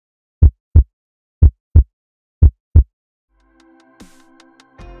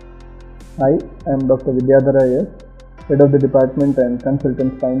Hi, I am Dr. Vidyadhara S, Head of the Department and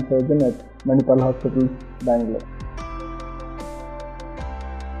Consultant Spine Surgeon at Manipal Hospitals, Bangalore.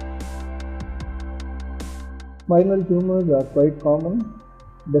 Spinal tumors are quite common,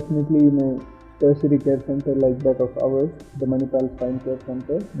 definitely in a tertiary care center like that of ours, the Manipal Spine Care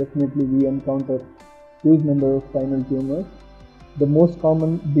Center. Definitely we encounter huge number of spinal tumors. The most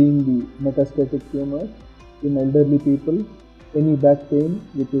common being the metastatic tumors in elderly people. Any back pain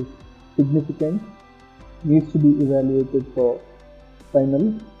which is significant needs to be evaluated for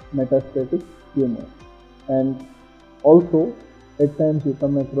spinal metastatic tumor. And also at times you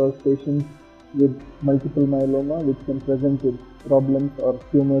come across patients with multiple myeloma which can present with problems or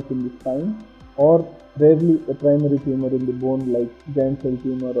tumors in the spine, or rarely a primary tumor in the bone like giant cell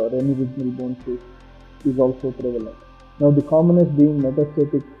tumor or any regional bone cyst is also prevalent. Now the commonest being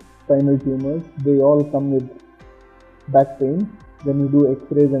metastatic spinal tumors. They all come with back pain. When you do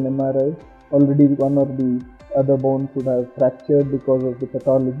x-rays and MRIs, already one or the other bones would have fractured because of the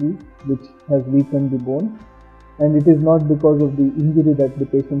pathology which has weakened the bone. And it is not because of the injury that the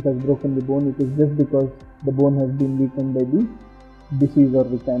patient has broken the bone, it is just because the bone has been weakened by the disease or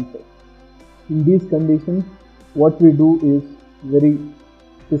the cancer. In these conditions, what we do is very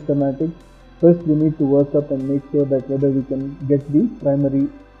systematic. First, we need to work up and make sure that whether we can get the primary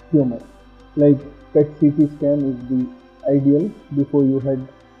tumor. Like PET-CT scan is the ideal before you head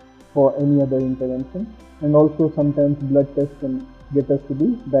for any other intervention, and also sometimes blood tests can get us to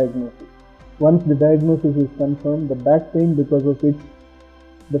the diagnosis. Once the diagnosis is confirmed, the back pain because of which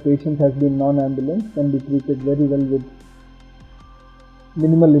the patient has been non-ambulant can be treated very well with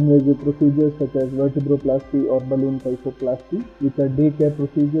minimal invasive procedures such as vertebroplasty or balloon kyphoplasty, which are day care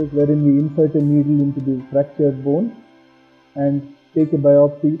procedures wherein we insert a needle into the fractured bone and take a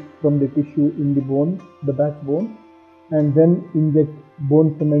biopsy from the tissue in the bone, the backbone, and then inject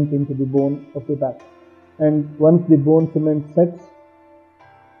bone cement into the bone of the back. And once the bone cement sets,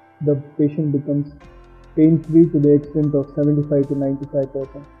 the patient becomes pain-free to the extent of 75 to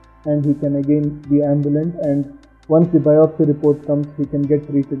 95%, and he can again be ambulant, and once the biopsy report comes, he can get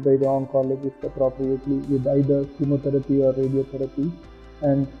treated by the oncologist appropriately with either chemotherapy or radiotherapy.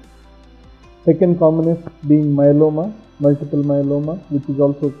 And second commonest being myeloma, multiple myeloma, which is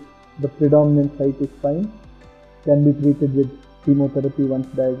also the predominant site is spine, can be treated with chemotherapy once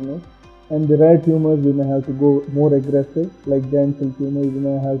diagnosed. And the rare tumors, we may have to go more aggressive, like giant cell tumors. We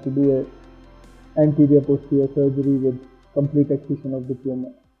may have to do a anterior posterior surgery with complete excision of the tumor.